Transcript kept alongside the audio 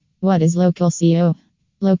What is local SEO?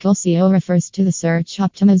 Local SEO refers to the search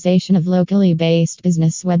optimization of locally based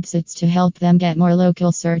business websites to help them get more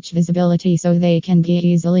local search visibility so they can be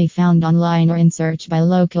easily found online or in search by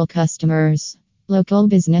local customers. Local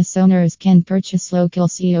business owners can purchase local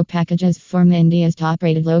SEO packages from India's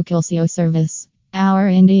top-rated local SEO service. Our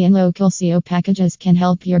Indian local SEO packages can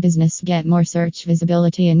help your business get more search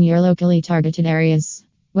visibility in your locally targeted areas.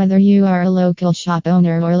 Whether you are a local shop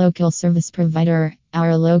owner or local service provider,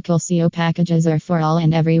 our local SEO packages are for all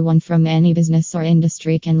and everyone from any business or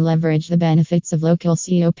industry can leverage the benefits of local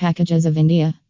SEO packages of India.